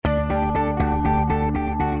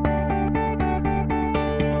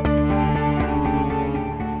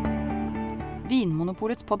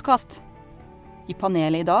Vinmonopolets podcast. I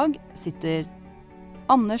panelet i dag sitter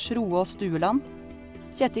Anders Roås Stueland,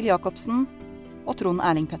 Kjetil Jakobsen og Trond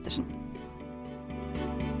Erling Pettersen.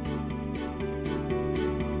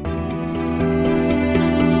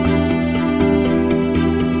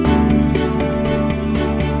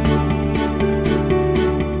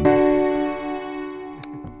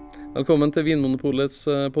 Velkommen til Vinmonopolets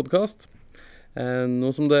podcast.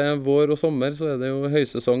 Nå som det er vår og sommer, så er det jo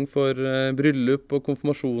høysesong for bryllup og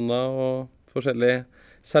konfirmasjoner og forskjellige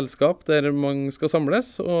selskap der mange skal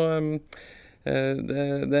samles. Og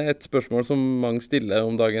det er et spørsmål som mange stiller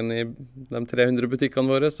om dagen i de 300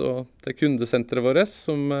 butikkene våre og til kundesenteret vårt,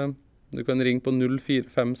 som du kan ringe på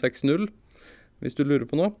 04560 hvis du lurer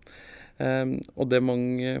på noe. Og det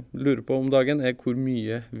mange lurer på om dagen er hvor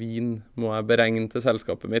mye vin må jeg beregne til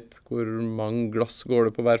selskapet mitt, hvor mange glass går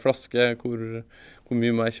det på hver flaske, hvor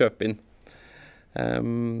mye må jeg kjøpe inn.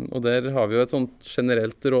 Og der har vi jo et sånt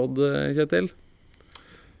generelt råd, Kjetil.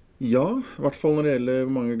 Ja, i hvert fall når det gjelder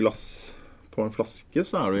hvor mange glass på en flaske,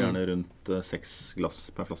 så er det gjerne rundt 6 glass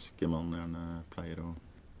per flaske man gjerne pleier å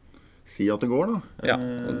si at det går da. Ja,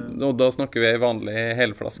 og da snakker vi en vanlig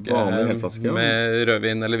helflaske, ja. Med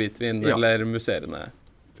rødvin eller hvitvin, ja. Eller musserende.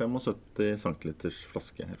 75 centiliters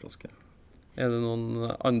flaske, helflaske. Er det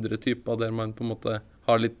noen andre typer der man på en måte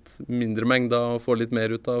har litt mindre mengder og får litt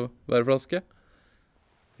mer ut av hver flaske?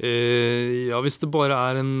 Ja, hvis det bare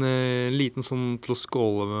er en liten sånn til å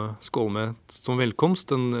skåle med som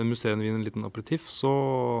velkomst, en musserende vin, en liten aperitif,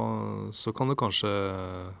 så kan du kanskje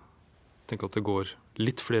tenke at det går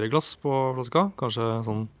litt flere glass på flaska, kanskje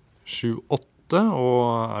sånn 7-8,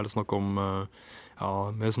 og er det snakk om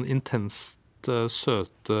mer sånn intenst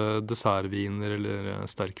søte dessertviner eller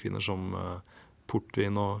sterkviner som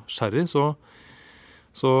portvin og sherry, så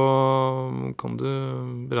kan du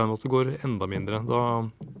beregne med at det går enda mindre.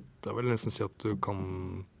 Da vil jeg nesten si at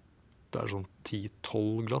det er sånn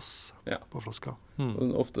 10-12 glass på flaska.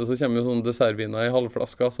 Ofte så kommer jo sånne dessertviner i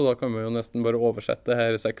halvflaska, så da kan vi jo nesten bare oversette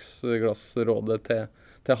her 6 glass-rådet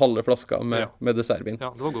til halve flaska med dessertvin.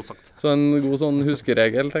 Ja, det var godt sagt. Så en god sånn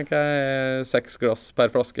huskeregel, tenker jeg, er 6 glass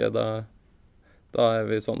per flaske. Da er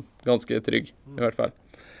vi sånn ganske trygg, i hvert fall.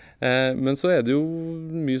 Men så er det jo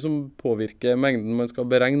mye som påvirker mengden man skal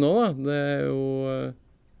beregne nå, da. Det er jo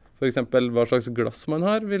for eksempel hva slags glass man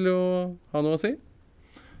har, vil jo ha noe å si.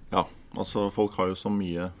 Ja, altså folk har jo så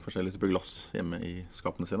mye forskjellige typer glass hjemme i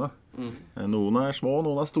skapene sine. Noen er små,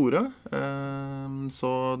 noen er store. Så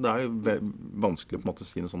det er jo vanskelig på en måte å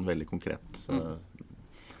si noe sånn veldig konkret.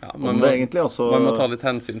 Man må ta litt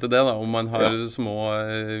hensyn til det da, om man har små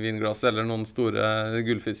vinglass eller noen store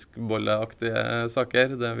gullfiskbolleaktige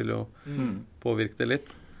saker. Det vil jo påvirke det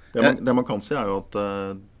litt. Det man kan si er jo at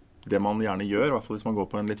det man gjerne gjør, i hvert fall hvis man går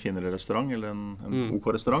på en litt finere restaurant eller en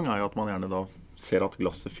OK restaurant, er jo at man gjerne da ser at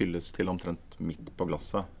glasset fylles til omtrent midt på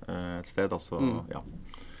glasset et sted, altså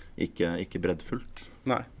ikke breddfullt.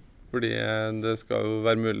 Nei, fordi det skal jo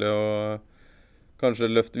være mulig å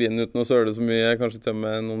kanskje løfte vinen uten å søle så mye, kanskje til og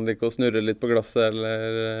med noen liker å snurre litt på glasset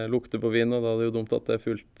eller lukte på vin, og da er det jo dumt at det er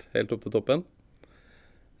fullt helt opp til toppen.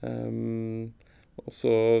 Og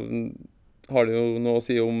så har det jo noe å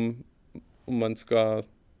si om man skal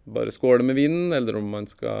bare skåle med vinen, eller om man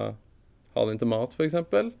skal ha den til mat, for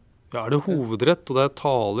eksempel. Ja, er det hovedrett, og det er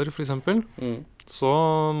taler, for eksempel, så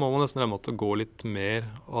må man nesten regne med at det går litt mer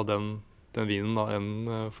av den vinen da,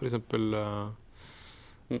 enn for eksempel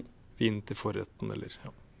vin til forretten, eller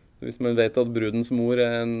Hvis man vet at brudens mor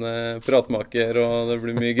er en pratmaker, og det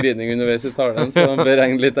blir mye grining underveis i talen, så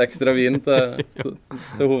beregn litt ekstra vin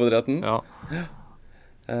til hovedretten.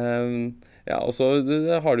 Og så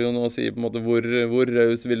har det jo noe å si på en måte hvor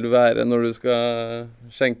raus vil du være når du skal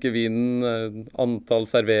skjenke vinen, antall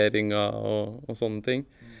serveringer og sånne ting.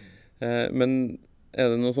 Men er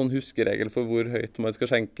det noen sånn huskeregel for hvor høyt man skal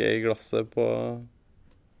skjenke i glasset på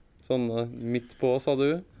sånn midt på, sa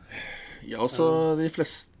du? Ja, altså de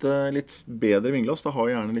fleste litt bedre vinglass da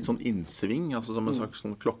har gjerne litt sånn innsving, altså som en slags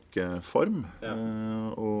sånn klokkeform.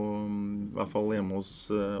 Og i hvert fall hjemme hos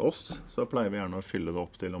oss så pleier vi gjerne å fylle det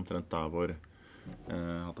opp til omtrent der hvor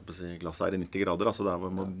glasset er i 90 grader, altså der hvor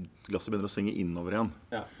glasset begynner å svinge innover igjen.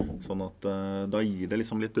 Sånn at da gir det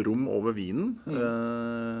liksom litt rom over vinen,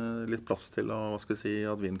 litt plass til at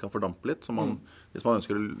vinen kan fordampe litt. Så hvis man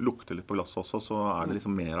ønsker å lukte litt på glasset også, så er det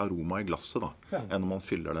liksom mer aroma i glasset da, enn når man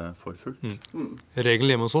fyller det for fullt.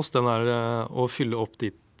 Regelen hjemme hos oss, den er å fylle opp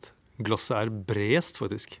dit glasset er bredest,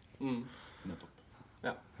 faktisk.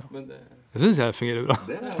 Men det synes jeg fungerer bra.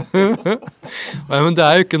 Nei, men det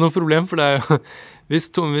er jo ikke noe problem, for det er jo, hvis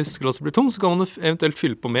glasset blir tom, så kan man eventuelt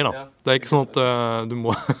fylle på mer da. Det er ikke sånn at du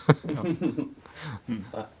må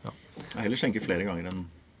Jeg heller skjenker flere ganger enn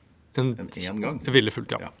en gang. Veldig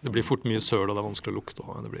fullt, ja. Ja. Det blir fort mye søl, og det er vanskelig å lukte,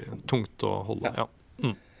 og det blir tungt å holde. Ja.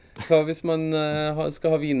 Hva hvis man skal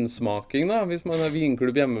ha vinsmaking da? Hvis man har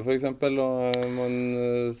vinklubb hjemme for eksempel, og man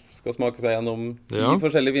skal smake seg gjennom 10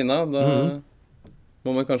 forskjellige viner, da må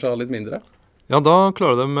man kanskje ha litt mindre? Ja, da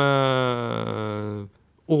klarer de med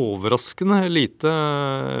overraskende lite,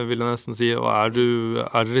 vil jeg nesten si. Og er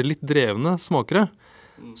dere litt drevne smakere,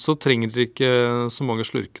 så trenger dere ikke så mange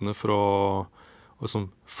slurkene for å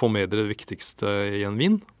få med dere det viktigste i en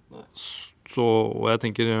vin. Og jeg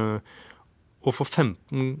tenker å få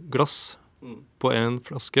 15 glass på en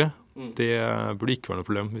flaske, det burde ikke være noe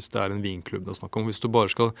problem hvis det er en vinklubb det er snakk om. Hvis du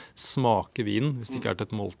bare skal smake vinen, hvis det ikke er til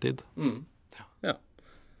et måltid. Ja.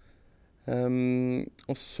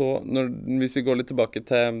 Og så, hvis vi går litt tilbake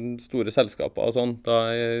til store selskaper og sånn, da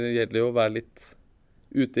gjelder det jo å være litt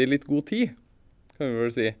ute i litt god tid, kan vi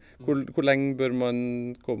vel si. Hvor lenge bør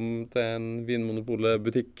man komme til en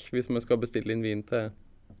vinmonopolbutikk hvis man skal bestille inn vin til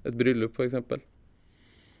et bryllup for eksempel?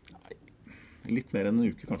 Litt mer enn en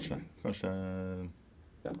uke, kanskje. Kanskje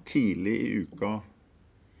tidlig i uka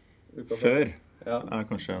før er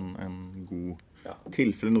kanskje en god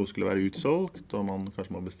tilfelle noe skulle være utsolgt, og man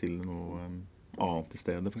kanskje må bestille noe annet i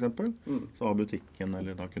stedet, for eksempel. Så har butikken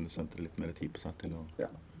eller da kundesenteret litt mer tid på seg til å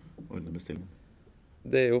ordne bestillingen.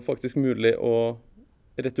 Det er jo faktisk mulig å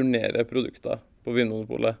returnere produkter på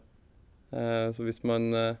Vinmonopolet. Så hvis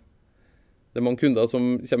det er mange kunder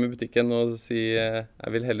som kommer i butikken og sier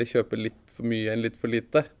jeg vil heller kjøpe litt for mye enn litt for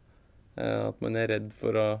lite. At man er redd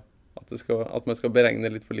for at man skal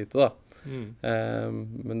beregne litt for lite da.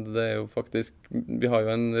 Men det er jo faktisk, vi har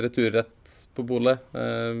jo en returrett på polet.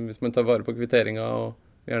 Hvis man tar vare på kvitteringa og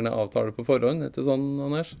gjerne avtaler på forhånd, er det sånn,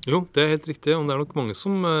 Anders? Jo, det er helt riktig, og det er nok mange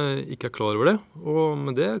som ikke er klar over det.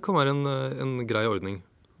 Men det kan være en grei ordning.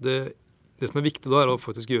 Det som er viktig da er å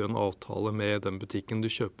faktisk gjøre en avtale med den butikken du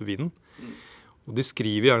kjøper vinen. Og de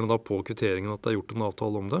skriver gjerne da på kvitteringen at det er gjort en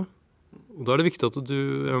avtale om det. Og da er det viktig at du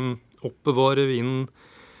oppbevarer vinen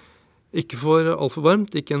ikke for alt for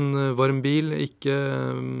varmt, ikke en varm bil,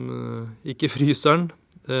 ikke fryseren.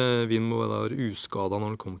 Vinen må være uskadet når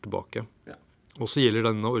den kommer tilbake. Og så gjelder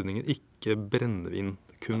denne ordningen ikke brennevin,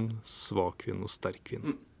 kun svakvin og sterkvin.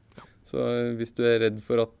 Så hvis du er redd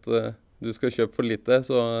for at du skal kjøpe for lite,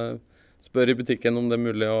 så spør i butikken om det er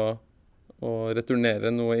mulig å returnere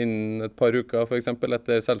noe innen et par uker, for eksempel,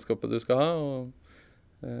 etter selskapet du skal ha, og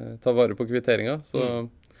ta vare på kvitteringa. Så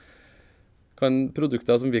kan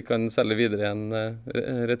produkter som vi kan selge videre igjen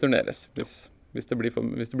returneres, hvis det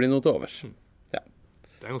blir noe til overs. Ja.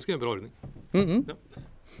 Det er en ganske bra ordning.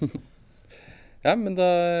 Ja, men da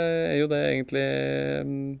er jo det egentlig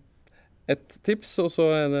et tips, og så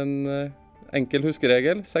er det en enkel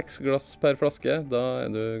huskeregel. 6 glass per flaske, da er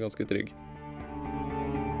du ganske trygg.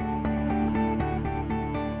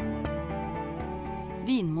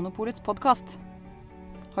 Vinmonopolets podcast.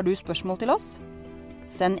 Har du spørsmål til oss?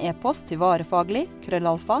 Send e-post til varefaglig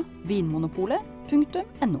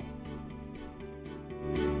 @vinmonopolet.no